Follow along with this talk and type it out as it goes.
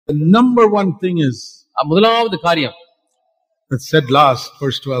The number one thing is, முதலாவது காரியம் that said last,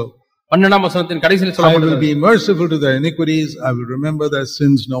 verse 12. 12ஆம் வசனத்தின் கடைசியில் I சொல்லப்பட்டது, will be merciful to their iniquities, I will remember their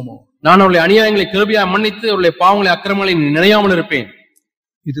sins no more. நான் அவருடைய அநியாயங்களை கிருபையாய் மன்னித்து அவருடைய பாவங்களை அக்கிரமங்களை நினையாமல் இருப்பேன்.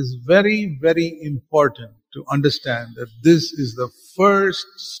 It is very, very important to understand that this is the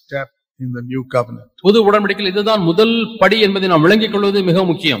first step in the new covenant. புது உடன்படிக்கையில் இதுதான் முதல் படி என்பதை நாம் விளங்கிக் கொள்வது மிக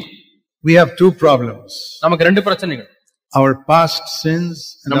முக்கியம். We have two problems. நமக்கு ரெண்டு பிரச்சனைகள். Our past sins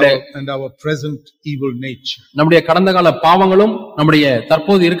and our present evil nature, நம்முடைய கடந்த கால பாவங்களும் நம்முடைய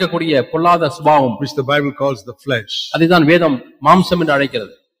தற்போது இருக்கக்கூடிய பொல்லாத சுபாவம், which the Bible calls the flesh. அதுதான் வேதம் மாம்சம் என்று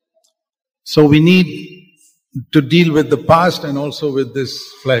அழைக்கிறது. So we need to deal with the past and also with this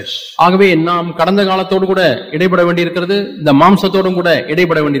flesh. ஆகவே நாம் கடந்த காலத்தோடு கூட இடைபட வேண்டியிருக்கிறது, இந்த மாம்சத்தோடும் கூட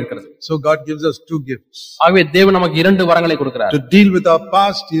இடைபட வேண்டியிருக்கிறது. So God gives us two gifts. ஆகவே தேவன் நமக்கு இரண்டு வரங்களை கொடுக்கிறார். To deal with our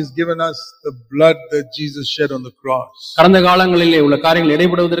past, He has given us the blood that Jesus shed on the cross. கடந்த காலங்களிலே உள்ள காரியங்களை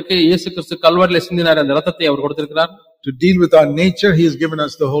இடைபடுவதற்கு இயேசு கிறிஸ்து கல்வாரியிலே சிந்தினார் அந்த இரத்தத்தை அவர் கொடுத்திருக்கிறார். To deal with our nature, He has given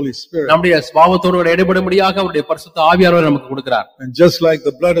us the Holy Spirit. நம்முடைய சுபாவத்தோடு இடைபடும்படியாக அவருடைய பரிசுத்த ஆவியானவர் நமக்கு கொடுக்கிறார். And just like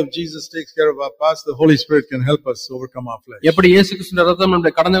the blood of Jesus takes care of our past, the Holy Spirit can help us overcome our flesh. எப்படி இயேசு கிறிஸ்துவின் இரத்தம்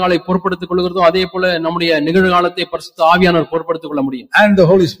நம்முடைய கடந்த காலை பொறுப்படுத்திக் கொள்கிறதோ அதே போல நம்முடைய நிகழ்காலத்தை பரிசுத்த ஆவியானவர் பொறுப்படுத்திக் கொள்ள முடியும். And the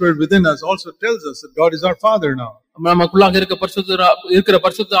Holy Spirit within us also tells us that God is our Father now. நமக்குள்ளாக இருக்கிற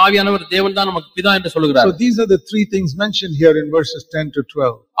பரிசுத்த ஆவியானவர் தேவன் தான் நமக்கு பிதா என்று சொல்கிறார். So these are the three things mentioned here in verses 10 to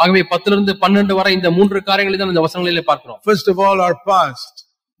 12. ஆகவே 10 இருந்து 12 வரை இந்த மூன்று காரியங்களை தான் இந்த வசனங்களிலே பார்க்கிறோம். First of all, our past.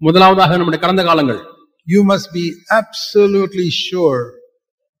 முதலாவதாக நம்முடைய கடந்த காலங்கள். You must be absolutely sure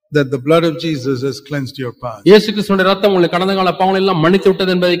that the blood of Jesus has cleansed your past. இயேசு கிறிஸ்துவின் இரத்தம் உங்கள் கடந்த கால பாவங்களை எல்லாம் மன்னித்து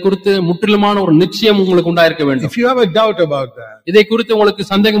விட்டது என்பதை குறித்து முற்றிலுமான ஒரு நிச்சயம் உங்களுக்கு உண்டாயிருக்க வேண்டும். If you have a doubt about that, இதை குறித்து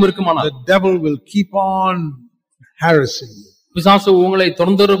உங்களுக்கு சந்தேகம் இருக்குமானால், the devil will keep on harassing you. பிசாசு உங்களை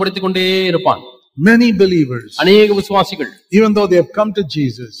தொந்தரவுபடுத்திக் கொண்டே இருப்பான். Many believers, அநேக விசுவாசிகள், even though they have come to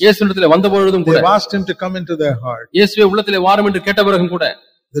Jesus, இயேசுவிடத்திலே வந்த பொழுதும் கூட, they have asked Him to come into their heart. இயேசுவே உள்ளத்திலே வாரும் என்று கேட்ட பிறகும் கூட,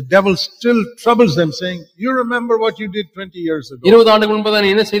 the devil still troubles them, saying, "You remember what you did 20 years ago? 20 ஆண்டுகள் முன்பு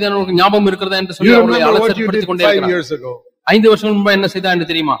நீ என்ன செய்தாய் உங்களுக்கு ஞாபகம் இருக்கிறதா என்று சொல்லி அவர்களை அலட்சியப்படுத்திக் கொண்டே இருக்கிறார். 5 years ago, 5 வருஷம் முன்பு என்ன செய்தாய்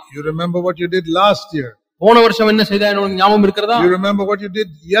என்று தெரியுமா? You remember what you did last year? போன வருஷம் என்ன செய்தாய் உங்களுக்கு ஞாபகம் இருக்கிறதா? You remember what you did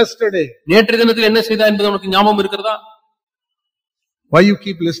yesterday? நேற்றைய தினத்தில் என்ன செய்தாய் என்பது உங்களுக்கு ஞாபகம் இருக்கிறதா? Why you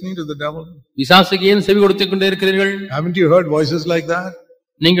keep listening to the devil? பிசாசுக்கு ஏன் செவி கொடுத்துக் கொண்டே இருக்கிறீர்கள்? Haven't you heard voices like that?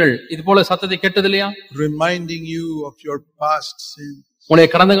 நீங்கள் இது போல சத்தத்தை கேட்டதில்லையா? Reminding you of your past sins. உங்களுடைய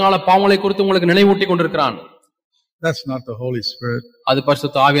கடந்த கால பாவங்களை குறித்து உங்களுக்கு நினைவூட்டி கொண்டிருக்கிறான். That's not the Holy Spirit. அது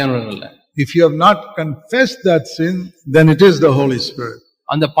பரிசுத்த ஆவியானவர் அல்ல. If you have not confessed that sin, then it is the Holy Spirit.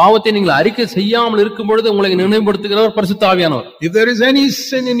 அந்த பாவத்தை நீங்கள் அறிக்கை செய்யாமல் இருக்கும் பொழுது உங்களுக்கு நினைவுபடுத்துகிறவர் பரிசுத்த ஆவியானவர். If there is any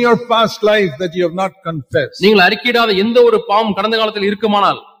sin in your past life that you have not confessed, நீங்கள் அறிக்கையிடாத எந்த ஒரு பாவம் கடந்த காலத்தில்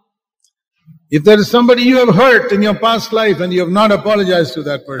இருக்குமானால், if there is somebody you have hurt in your past life and you have not apologized to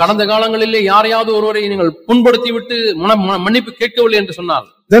that person, கடந்த காலங்களிலே யாரையாவது ஒருவரை நீங்கள் புண்படுத்தி விட்டு மன்னிப்பு கேட்கவில்லை என்று சொன்னால்,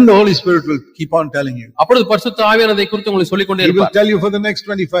 then the Holy Spirit will keep on telling you. அப்பொழுது பரிசுத்த ஆவியானவர் அதை குறித்து உங்களுக்கு சொல்லிக் கொண்டே இருப்பார். He will இருப்பார். tell you for the next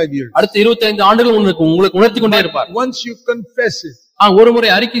 25 years. அடுத்த 25 ஆண்டுகள் உங்களுக்கு உணர்த்தி கொண்டே இருப்பார். Once you confess it, ஒரு முறை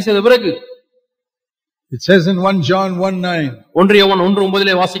அறிக்கை செய்த பிறகு, it says in 1 John 1:9, 1 யோவான்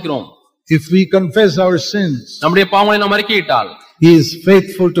 1:9 வாசிக்கிறோம், if we confess our sins, நம்முடைய பாவங்களை நாம் அறிக்கையிட்டால், He is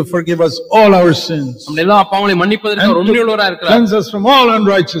faithful to forgive us all our sins, நம்முடைய எல்லா பாவங்களை மன்னிப்பதற்கு அவர் உண்மையுள்ளவராக இருக்கிறார். cleanse us from all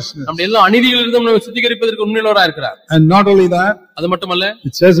unrighteousness. நம்முடைய எல்லா அநீதிகளிலிருந்தும் நம்மை சுத்திகரிப்பதற்கு உண்மையுள்ளவராக இருக்கிறார். And not only that, அது மட்டுமல்ல,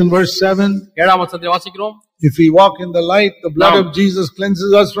 it says in verse 7, 7ஆம் வசனத்தை வாசிக்கிறோம், if we walk in the light, the blood of Jesus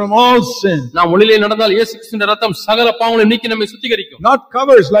cleanses us from all sin. நாம் ஒளியிலே நடந்தால் இயேசு கிறிஸ்துவின் இரத்தம் சகல பாவங்களை நீக்கி நம்மை சுத்திகரிக்கும். Not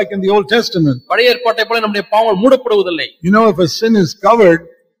covers like in the Old Testament. பழைய ஏற்பாட்டை போல நம்முடைய பாவங்கள் மூடப்படுவதில்லை. You know, if a sin is covered,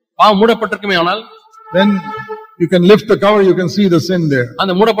 பாவம் மூடப்பட்டிருக்குமே ஆனால், then you can lift the cover, you can see the sin there.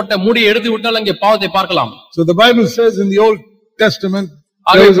 அந்த மூடப்பட்ட மூடியை எடுத்து விட்டால் அங்கே பாவத்தை பார்க்கலாம். So the Bible says in the Old Testament,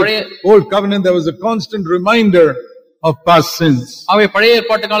 Old Covenant, there was a constant reminder of past sins. அவை பழைய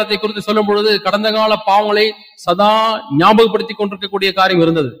ஏற்பாட்டு காலத்தை குறித்து சொல்லும் பொழுது கடந்த கால பாவங்களை சதா ஞாபகப்படுத்திக் கொண்டிருக்கக்கூடிய காரியம்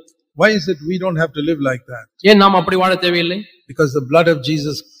இருந்தது. Why is it we don't have to live like that? ஏன் நாம் அப்படி வாழ தேவையில்லை? Because the blood of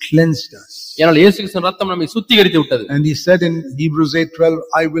Jesus cleansed us. ஏனால் இயேசு கிறிஸ்துவின் இரத்தம் நம்மை சுத்திகரித்து விட்டது. And He said in Hebrews 8:12,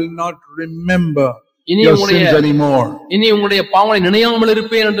 I will not remember your sins anymore. இனி உங்களுடைய பாவங்களை நினையாமல்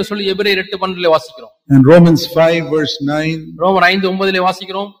இருப்பேன் என்று சொல்லி எபிரேயர் 8:12 வாசிக்கிறோம். And Romans 5:9, ரோமர் 5:9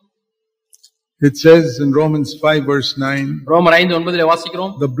 வாசிக்கிறோம். it says in Romans 5:9, ரோமர் 5:9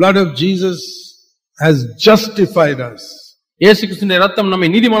 வாசிக்கிறோம், the blood of Jesus has justified us. இயேசு கிறிஸ்துவின் இரத்தம் நம்மை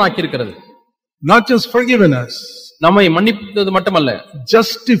நீதிமானாக்கி இருக்கிறது. Not just forgiven us, நம்மை மன்னித்தது மட்டுமல்ல,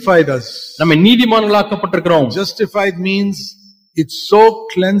 justified us. நம்மை நீதிமான்களாக்கப்பட்டிருக்கிறோம். Justified means it so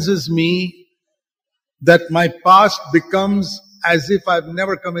cleanses me that my past becomes as if I've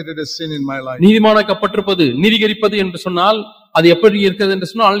never committed a sin in my life. நீதிமானாக்கப்பட்டிருப்பது நீதிகரிப்பது என்று சொன்னால் அது எப்படி இருக்கிறது என்று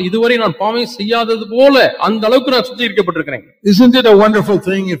சொன்னால் இதுவரை நான் பாவமே செய்யாதது போல அந்த அளவுக்கு நான் சுத்திகரிக்கப்பட்டிருக்கிறேன். Isn't it a wonderful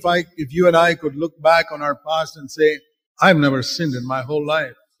thing if you and I could look back on our past and say, I've never sinned in my whole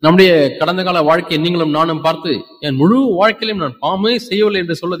life. நம்முடைய கடந்த கால வாழ்க்கையை நீங்களும் நானும் பார்த்து என் முழு வாழ்க்கையிலும் நான் பாவமே செய்யவில்லை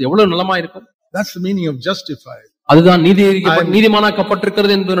என்று சொல்வது எவ்வளவு நலமா இருக்கும். That's the meaning of justified. அதுதான்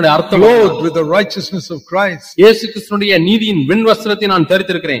நீதிமானாக்கப்பட்டிருக்கிறது என்பதனுடைய அர்த்தம். Clothed with the righteousness of Christ. இயேசு கிறிஸ்துவினுடைய நீதியின் வெண்வஸ்திரத்தை நான்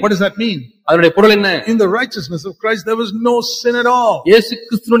தரித்திருக்கிறேன். What does that mean? அதனுடைய பொருள் என்ன? In the righteousness of Christ there was no sin at all. இயேசு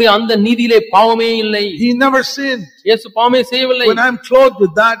கிறிஸ்துவினுடைய அந்த நீதியிலே பாவமே இல்லை. He never sinned. இயேசு பாவமே செய்யவில்லை. When I am clothed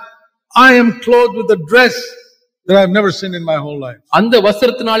with that, I am clothed with the dress that I have never sinned in my whole life. அந்த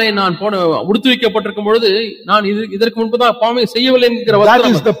வஸ்திரத்தினாலே நான் உடுத்தி வைக்கப்பட்டிருக்கும் பொழுது நான் இதற்கு முன்பதாக பாவமே செய்யவில்லை என்கிற வஸ்திரம்.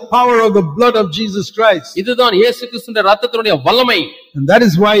 That is the power of the blood of Jesus Christ. இதுதான் இயேசு கிறிஸ்துவின் இரத்தத்தினுடைய வல்லமை. And that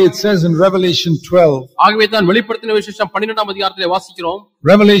is why it says in Revelation 12. ஆகவே தான் வெளிப்படுத்தின விசேஷம் 12ஆம் அதிகாரத்திலே வாசிக்கிறோம்.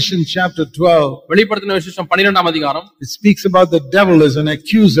 Revelation chapter 12. வெளிப்படுத்தின விசேஷம் 12ஆம் அதிகாரம். It speaks about the devil as an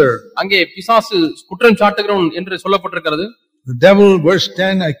accuser. அங்கே பிசாசு குற்றம் சாட்டுகிறவன் என்று சொல்லப்பட்டிருக்கிறது. The devil, verse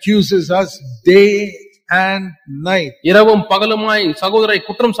 10, accuses us day and night. இரவும் பகலுமாய் சகோதரரை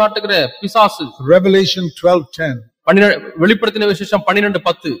குற்றம் சாட்டுகிற பிசாசு. Revelation 12:10. வெளிப்படுத்தின விசேஷம்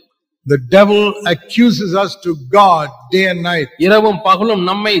 12:10. The devil accuses us to God day and night. இரவும் பகலும்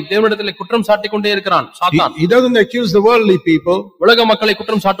நம்மை தேவனிடத்திலே குற்றம் சாட்டிக் கொண்டே இருக்கிறான் சாத்தான். He doesn't accuse the worldly people. உலக மக்களை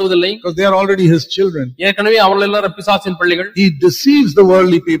குற்றம் சாட்டுவதில்லை. Because they are already his children. ஏற்கனவே அவர்கள் எல்லாரும் பிசாசின் பிள்ளைகள். He deceives the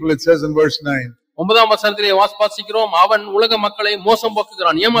worldly people, it says in verse 9. 9ஆம் வசனத்திலே வாசிக்கிறோம், அவன் உலக மக்களை மோசம்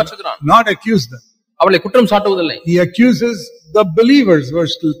போக்குகிறான், ஏமாற்றுகிறான். Not accuse them. அவளை குற்றம் சாட்டுவதில்லை. He accuses the believers,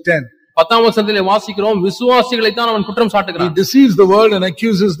 verse 10. 10ஆம் வசனத்திலே வாசிக்கிறோம், விசுவாசிகளை தான் அவன் குற்றம் சாட்டுகிறான். He deceives the world and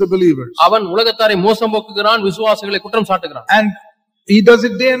accuses the believers. அவன் உலகத்தாரை மோசம் போக்குகிறான், விசுவாசிகளை குற்றம் சாட்டுகிறான். And he does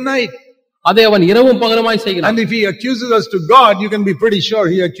it day and night. அதை அவன் இரவும் பகலுமாய் செய்கிறான். And if he accuses us to God, you can be pretty sure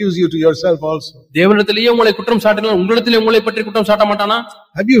he accuses you to yourself also. தேவனிடத்திலேயே உங்களை குற்றம் சாட்டினால் உங்களிடத்திலே உங்களை பற்றி குற்றம் சாட்ட மாட்டானா?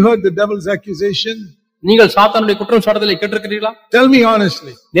 Have you heard the devil's accusation? நீங்கள் சாத்தானுடைய குற்றம் சாட்டுதலை கேட்டிருக்கிறீர்களா? Tell me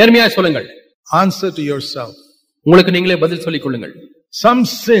honestly. நேர்மையாய் சொல்லுங்கள். Answer to yourself. உங்களுக்கு நீங்களே பதில் சொல்லிக் கொள்ளுங்கள். Some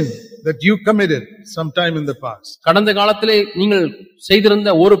sin that you committed sometime in the past. கடந்த காலத்திலே நீங்கள் செய்திருந்த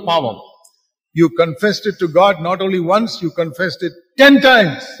ஒரு பாவம். You confessed it to God not only once, you confessed it 10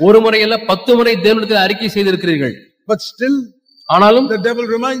 times. ஒரு முறை அல்ல 10 முறை தேவனிடத்தில் அறிக்கை செய்திருக்கிறீர்கள். But still, ஆனாலும் the devil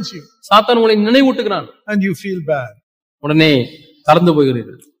reminds you. சாத்தான் உங்களை நினைவூட்டுகிறான். And you feel bad. உடனே தளர்ந்து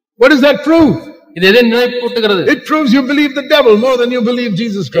போகிறீர்கள். What does that prove? இது எதை நினைவூட்டுகிறது? It proves you believe the devil more than you believe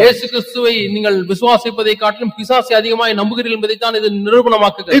Jesus Christ. இயேசு கிறிஸ்துவை நீங்கள் விசுவாசிப்பதை காட்டிலும் பிசாசை அதிகமாய் நம்புகிறீர்கள் என்பதை தான் இது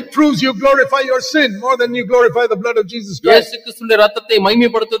நிரூபணமாக்குகிறது. It proves you glorify your sin more than you glorify the blood of Jesus Christ. இயேசு கிறிஸ்துவின் இரத்தத்தை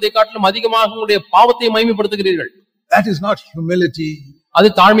மகிமைப்படுத்துவதை காட்டிலும் அதிகமாக உங்களுடைய பாவத்தை மகிமைப்படுத்துகிறீர்கள். That is not humility. அது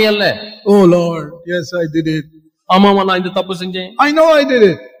தாழ்மை அல்ல. Oh Lord, yes I did it. ஆமாமா நான் இந்த தப்பு செஞ்சேன். I know I did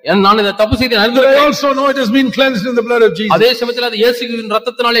it. நான் இந்த தப்பு செய்தேன். I also know it has been cleansed in the blood of Jesus. அதே சமயத்தில் அது இயேசுவின்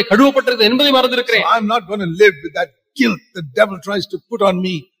இரத்தத்தினாலே கழுவப்பட்டிருக்கிறது என்பதை மறந்திருக்கிறேன். I'm not going to live with that guilt the devil tries to put on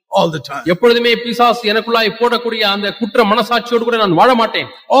me all the time. எப்பொழுதுமே பிசாசு எனக்குள்ளாய் போடக்கூடிய அந்த குற்ற மனசாட்சியோடு கூட நான் வாழ மாட்டேன்.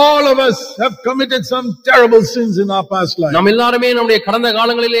 All of us have committed some terrible sins in our past life. நாம் எல்லாரும் நம்முடைய கடந்த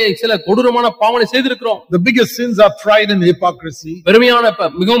காலங்களிலே சில கொடூரமான பாவங்களை செய்திருக்கிறோம். The biggest sins are pride and hypocrisy. பெருமையான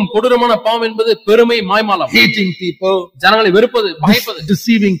மிகவும் கொடூரமான பாவம் என்பது பெருமை, மாய்மாலம். Hating people, ஜனங்களை வெறுப்பது, பகைப்பது,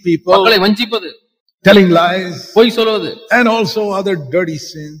 deceiving people, மக்களை வஞ்சிப்பது, telling lies, பொய் சொல்வது, and also other dirty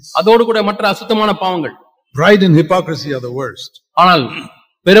sins. அதோடு கூட மற்ற அசுத்தமான பாவங்கள். Pride and hypocrisy are the worst. ஆனால்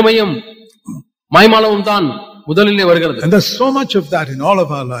பெருமையும் மாய்மாலமும் தான் முதலிலே வருகிறது. And there's so much of that in all of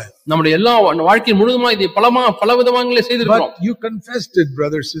our life. நம்முடைய எல்லா வாழ்க்கை முழுவதுமாக இதை பல விதமாகவே செய்திருக்கிறோம். But you confessed it,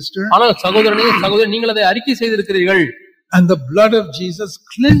 brother, sister. ஆனால் சகோதரனே சகோதரி நீங்கள் அதை அறிக்கை செய்திருக்கிறீர்கள். And the blood of Jesus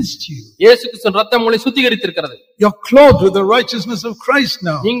cleansed you. இயேசு கிறிஸ்துவின் இரத்தம் உங்களை சுத்திகரித்திருக்கிறது. You're clothed with the righteousness of Christ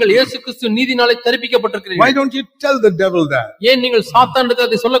now. நீங்கள் இயேசு கிறிஸ்துவின் நீதியினாலே தரிப்பிக்கப்பட்டிருக்கிறீர்கள். Why don't you tell the devil that? ஏன் நீங்கள் சாத்தானிடத்தில்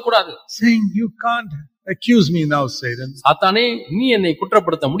அதை சொல்லக்கூடாது? Saying you can't accuse me now, Satan. சாத்தானே நீ என்னை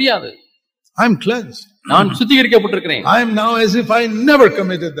குற்றப்படுத்த முடியாது. I'm cleansed. நான் சுத்திகரிக்கப்பட்டிருக்கிறேன். I am now as if I never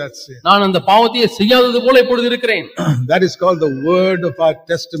committed that sin. நான் அந்த பாவத்தை செய்யாதது போல இப்பொழுது இருக்கிறேன். That is called the word of our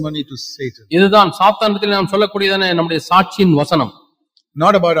testimony to Satan. இதுதான் சாத்தானிடத்தில் நாம் சொல்லக்கூடியதான நம்முடைய சாட்சியின் வசனம்.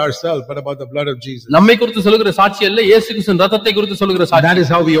 Not about ourselves, but about the blood of Jesus. நம்மை குறித்து சொல்லுகிற சாட்சி அல்ல, இயேசு கிறிஸ்துவின் இரத்தத்தை குறித்து சொல்லுகிற சாட்சி. That is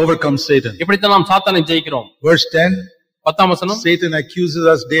how we overcome Satan. இப்படித்தான் நாம் சாத்தானை ஜெயிக்கிறோம். Verse 10. 10ஆம் வசனம். Satan accuses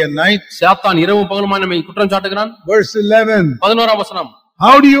us day and night. சாத்தான் இரவும் பகலுமாய் நம்மை குற்றம் சாட்டுகிறான். Verse 11. 11ஆம் வசனம்.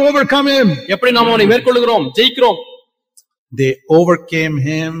 How do you overcome him? எப்படி நாம் அவனை மேற்கொள்கிறோம், ஜெயிக்கிறோம்? They overcame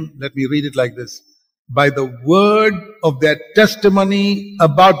him. Let me read it like this. By the word of their testimony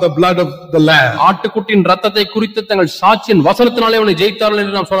about the blood of the Lamb. ஆட்டுக்குட்டியின் இரத்தத்தை குறித்து தங்கள் சாட்சியின் வசனத்தினாலே அவனை ஜெயித்தார்கள்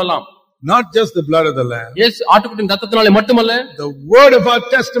என்று நாம் சொல்லலாம். Not just the blood of the Lamb. இயேசு ஆட்டுக்குட்டியின் இரத்தத்தினாலே மட்டுமல்ல, The word of our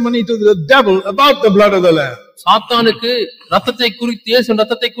testimony to the devil about the blood of the Lamb. சாத்தானுக்கு இரத்தத்தை குறித்து, இயேசுவின்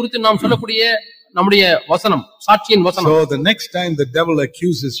இரத்தத்தை குறித்து நாம் சொல்லக்கூடிய நம்முடைய வசனம், சாட்சியின் வசனம். So the next time the devil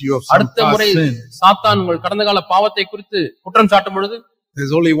accuses you of some அடுத்த முறை past sin, சாத்தான் உங்கள் கடந்த கால பாவத்தை குறித்து குற்றம் சாட்டும் பொழுது,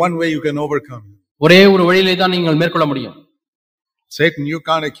 there's only one way you can overcome. ஒரே ஒரு வழியிலே தான் நீங்கள் மேற்கொள்ள முடியும். Satan, you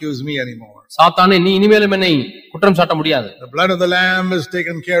can't accuse me anymore. சாத்தானே, நீ இனிமேலும் என்னை குற்றம் சாட்ட முடியாது. The blood of the Lamb has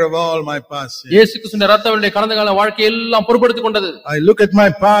taken care of all my past sins. இயேசு கிறிஸ்துவின் இரத்தம் என்னுடைய கடந்த கால வாழ்க்கையை எல்லாம் பொறுப்பெடுத்துக் கொண்டது. I look at my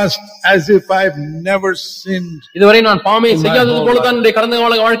past as if I've never sinned. இதுவரை நான் பாவமே செய்யாதது போல தான் என்னுடைய கடந்த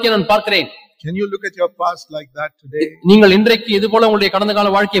கால வாழ்க்கையை நான் பார்க்கிறேன். Can you look at your past like that today? நீங்கள் இன்றைக்கு இது போல உங்களுடைய கடந்த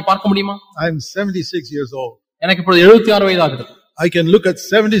கால வாழ்க்கையை பார்க்க முடியுமா? I'm 76 years old. எனக்கு இப்பொழுது 76 வயதாகிறது. I can look at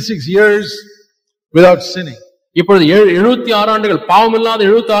 76 years without sinning. இப்பொழுது 76 ஆண்டுகள், பாவம் இல்லாத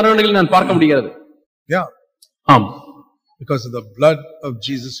 76 ஆண்டுகள் நான் பார்க்க முடிகிறது. Yeah. ஆம். Because of the blood of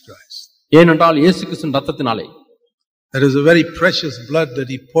Jesus Christ. ஏனென்றால் இயேசு கிறிஸ்துவின் இரத்தத்தினாலே. That is a very precious blood that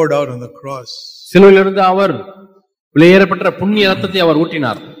he poured out on the cross. சிலுவையிலிருந்து அவர் விலையேறப்பட்ட புண்ணிய இரத்தத்தை அவர்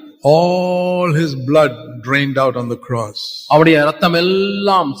ஊற்றினார். All his blood drained out on the cross. அவருடைய இரத்தம்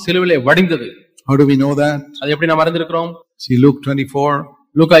எல்லாம் சிலுவையிலே வடிந்தது. How do we know that? அது எப்படி நாம் அறிந்திருக்கிறோம்? See Luke 24.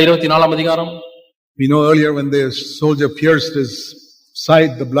 லூக்கா 24 அதிகாரம். We know earlier when the soldier pierced his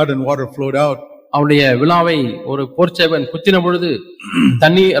side, the blood and water flowed out. அவருடைய விலாவை ஒரு போர்ச்சேவன் குத்தின பொழுது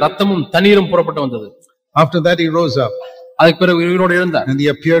ரத்தமும் தண்ணீரும் புறப்பட்டு வந்தது. After that he rose up. அதுக்கு பிறகு உயிரோடு எழுந்தார். And he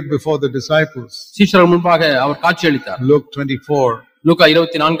appeared before the disciples. சீஷர்கள் முன்பாக அவர் காட்சி அளித்தார். Luke 24. லூக்கா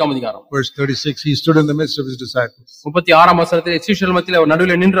 24 அதிகாரம். Verse 36. He stood in the midst of his disciples. 36 வசனத்திலே சீஷர்கள் மத்தியிலே அவர்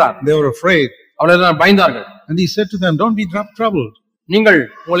நடுவிலே நின்றார். They were afraid. அவர்கள் பயந்தார்கள். And he said to them, don't be troubled. நீங்கள்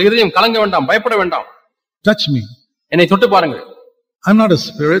உங்கள் இதயம் கலங்க வேண்டாம், பயப்பட வேண்டாம். Touch me. என்னை தொட்டு பாருங்கள். I'm not a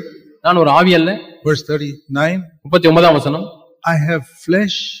spirit. நான் ஒரு ஆவி அல்ல. Verse 39. 39 வசனம். I have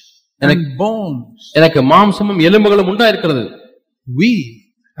flesh and bones. எனக்கு மாம்சமும் எலும்புகளும் உண்டாயிருக்கிறது. We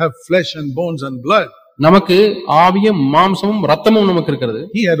have flesh and bones and blood. நமக்கு ஆவியும் மாம்சமும் இரத்தமும் நமக்கு இருக்கிறது.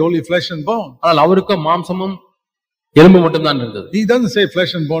 He had only flesh and bones. ஆனால் அவருக்கு மாம்சமும் எலும்பு மட்டும் தான் இருந்தது. He doesn't say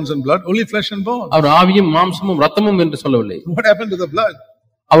flesh and bones and blood, only flesh and bones. அவர் ஆவியும் மாம்சமும் இரத்தமும் என்று சொல்லவில்லை. What happened to the blood?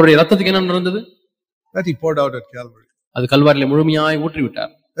 அவருடைய இரத்தத்துக்கு என்ன நடந்தது? That he poured out at Calvary. அது கல்வாரியிலே முழுமையாய் ஊற்றி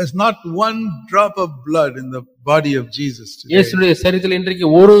விட்டார். There's not one drop of blood in the body of Jesus today. இயேசுவின் சரீரத்தில் இன்றைக்கு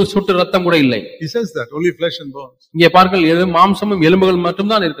ஒரு சொட்டு இரத்தம் கூட இல்லை. He says that only flesh and bones. இங்கே பாருங்கள், மாம்சமும் எலும்புகள்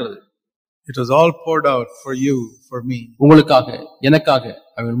மட்டும் தான் இருக்கிறது. It was all poured out for you, for me. உங்களுக்காக, எனக்காக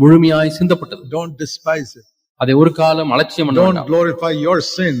அவர் முழுமையாய் சிந்தப்பட்டது. Don't despise it. அதை ஒரு காலம் அலட்சியம் பண்ண வேண்டாம். Don't glorify your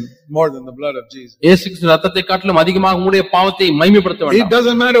sin more than the blood of Jesus. இயேசு கிறிஸ்துவின் இரத்தத்தை காட்டிலும் அதிகமாக உங்களுடைய பாவத்தை மகிமைப்படுத்த வேண்டாம். It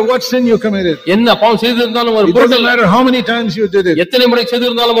doesn't matter what sin you committed. என்ன பாவம் செய்திருந்தாலும் ஒரு பொருட்டல்ல. It doesn't matter how many times you did it. எத்தனை முறை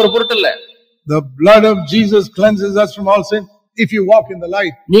செய்திருந்தாலும் ஒரு பொருட்டல்ல. The blood of Jesus cleanses us from all sin. If you walk in the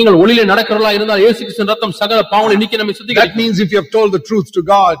light. நீங்கள் ஒளியிலே நடக்கிறவர்களாக இருந்தால் இயேசு கிறிஸ்துவின் இரத்தம் சகல பாவங்களை நீக்கி நம்மை சுத்திகரிக்கும். That means if you have told the truth to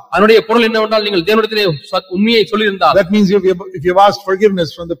God. அதனுடைய பொருள் என்னவென்றால் நீங்கள் தேவனிடத்திலே உண்மையை சொல்லியிருந்தால். That means if you have asked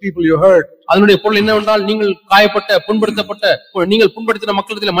forgiveness from the people you hurt. அதனுடைய பொருள் என்னவென்றால் நீங்கள் காயப்பட்ட, புண்படுத்தப்பட்ட, நீங்கள் புண்படுத்தின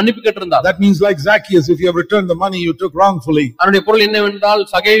மக்களிடத்திலே மன்னிப்பு கேட்டிருந்தால். That means like Zacchaeus, if you have returned the money you took wrongfully. அதனுடைய பொருள் என்னவென்றால்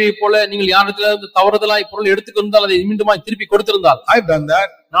சகேயுவை போல நீங்கள் யாரிடத்திலிருந்து தவறுதலாய் பொருள் எடுத்துக்கொண்டால் அதை மீண்டுமாய் திருப்பி கொடுத்திருந்தால். I've done that.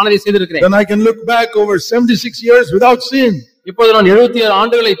 நான் அதை செய்திருக்கிறேன். Then I can look back over 76 years without sin. இப்போது நான் 76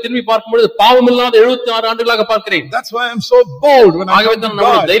 ஆண்டுகளை திரும்பி பார்க்கும்போது பாவமில்லாத 76 ஆண்டுகளாக பார்க்கிறேன். That's why I'm so bold when I come to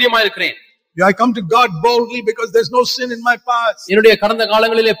God. தைரியமா இருக்கிறேன். I come to God boldly because there's no sin in my past. என்னுடைய கடந்த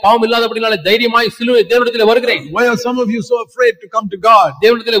காலங்களிலே பாவம் இல்லாதபடியால் தைரியமாய் சிலுவை தேவனிடத்திலே வருகிறேன். Why are some of you so afraid to come to God?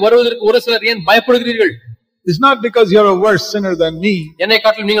 தேவனிடத்திலே வருவதற்கு ஒரு சிலர் ஏன் பயப்படுகிறீர்கள்? It's not because you're a worse sinner than me. என்னை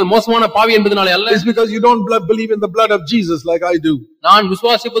காட்டிலும் நீங்கள் மோசமான பாவி என்பதனாலே அல்ல. It's because you don't believe in the blood of Jesus like I do. நான்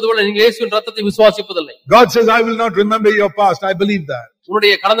விசுவாசிப்பது போல நீங்கள் இயேசுவின் இரத்தத்தை விசுவாசிப்பதில்லை. God says I will not remember your past. I believe that.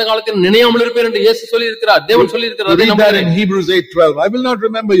 உன்னுடைய கடந்த காலத்தை நினையாமல் இருப்பேன் என்று இயேசு சொல்லி இருக்கிறார். தேவன் சொல்லி இருக்கிறார். Read that in Hebrews 8:12. I will not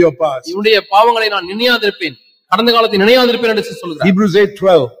remember your past. உன்னுடைய பாவங்களை நான் நினையாதிருப்பேன், கடந்த காலத்தை நினையாதிருப்பேன் என்று சொல்கிறார். Hebrews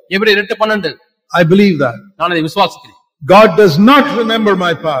 8:12. எபிரேயர் 8:12. I believe that. நான் அதை விசுவாசிக்கிறேன். God does not remember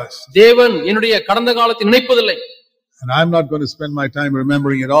my past. தேவன் என்னுடைய கடந்த காலத்தை நினைப்பதில்லை. And I'm not going to spend my time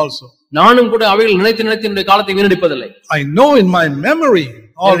remembering it also. நானும் கூட அவைகள் நினைத்து என்னுடைய காலத்தை வீணடிப்பதில்லை. I know in my memory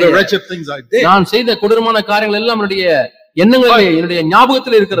all the wretched things I did. நான் செய்த கொடூரமான காரியங்கள் எல்லாம் என்னுடைய எண்ணங்களிலே, என்னுடைய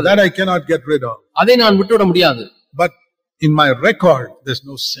ஞாபகத்தில் இருக்கிறது. That I cannot get rid of. அதை நான் விட்டுவிட முடியாது. But in my record there's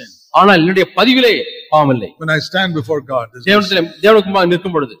no sin. ஆனால் என்னுடைய பதிவிலே பாவம் இல்லை. When I stand before God, தேவனுக்கு முன்பாக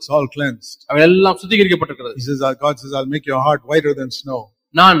நிற்கும் பொழுது it's all cleansed. அவைகள் எல்லாம் சுத்திகரிக்கப்பட்டிருக்கிறது. He says, God says, I'll make your heart whiter than snow.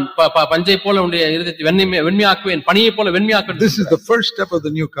 நான் பஞ்சை போல உன்னுடைய இதயத்தை வெண்மையாக்குவேன், பனியை போல வெண்மையாக்குவேன். This is the first step of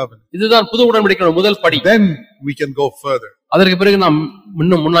the new covenant. இதுதான் புது உடன்படிக்கையின் முதல் படி. Then we can go further. அதற்கு பிறகு நாம்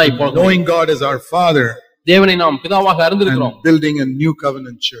இன்னும் முன்னாடி போகலாம். Knowing God as our Father, தேவனை நாம் பிதாவாக அறிந்திருக்கிறோம். And building a new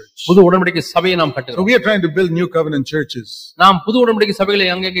covenant church. புது உடன்படிக்கை சபையை நாம் So கட்டுகிறோம். we are trying to build new covenant churches. நாம் புது உடன்படிக்கை சபைகளை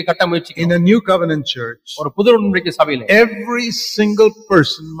அங்கங்கே கட்ட முயற்சிக்கிறோம். In a new covenant church, ஒரு புது உடன்படிக்கை சபையிலே every single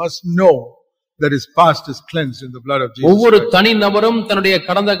person must know that his past is cleansed in the blood of Jesus. ஒவ்வொரு தனி நபரும் தன்னுடைய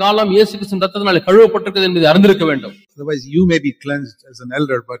கடந்த காலம் இயேசு கிறிஸ்துவின் இரத்தத்தினால் கழுவப்பட்டிருக்கிறது என்பதை அறிந்திருக்க வேண்டும். Otherwise you may be cleansed as an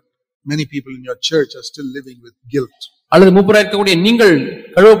elder, but many people in your church are still living with guilt. அல்லது மூப்பராக இருக்கக்கூடிய நீங்கள்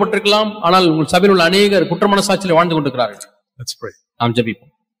கழுவப்பட்டிருக்கலாம், ஆனால் உங்கள் சபையில் உள்ள அநேகர் குற்ற மனசாட்சியில் வாழ்ந்து கொண்டிருக்கிறார்கள். Let's pray. நாம்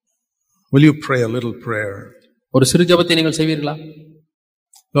ஜெபிப்போம். Will you pray a little prayer? ஒரு சிறு ஜெபத்தை நீங்கள் செய்வீர்களா?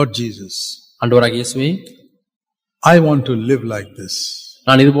 Lord Jesus, ஆண்டவராகிய இயேசுவே, I want to live like this.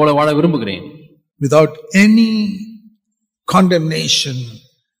 நான் இது போல வாழ விரும்புகிறேன். Without any condemnation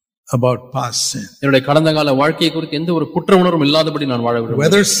about past sin. என்னுடைய கடந்த கால வாழ்க்கையை குறித்து எந்த ஒரு குற்ற உணர்வும் இல்லாதபடி நான் வாழ விரும்புகிறேன்.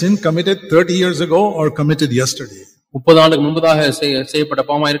 Whether sin committed 30 years ago or committed yesterday. 30 ஆண்டுக்கு முன்பதாக செய்யப்பட்ட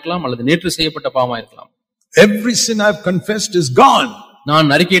பாவமா இருக்கலாம், அல்லது நேற்று செய்யப்பட்ட பாவமா இருக்கலாம். Every sin I've confessed is gone.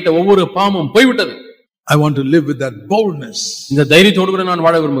 நான் அறிக்கையிட்ட ஒவ்வொரு பாவமும் போய்விட்டது. I want to live with that boldness. இந்த தைரியத்தோடு கூட நான்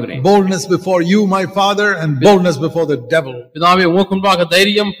வாழ விரும்புகிறேன். Boldness before you, my Father, and boldness before the devil. பிதாவே, உமக்கு முன்பாக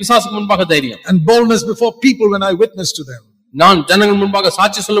தைரியம், பிசாசுக்கு முன்பாக தைரியம். And boldness before people when I witness to them. நான் ஜனங்கள் முன்பாக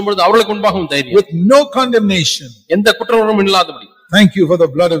சாட்சி சொல்லும் பொழுது அவர்களுக்கு முன்பாகவும் தைரியம். With no condemnation. எந்த குற்ற உணர்வும் இல்லாதபடி. Thank you for the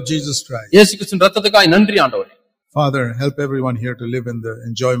blood of Jesus Christ. இயேசு கிறிஸ்துவின் இரத்தத்துக்காய் நன்றி ஆண்டவரே. Father, help everyone here to live in the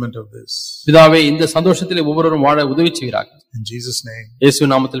enjoyment of this. பிதாவே, இந்த சந்தோஷத்திலே ஒவ்வொருவரும் வாழ உதவி செய்வீராக. In Jesus' name.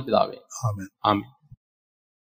 இயேசுவின் நாமத்தில் பிதாவே. Amen. ஆமென்.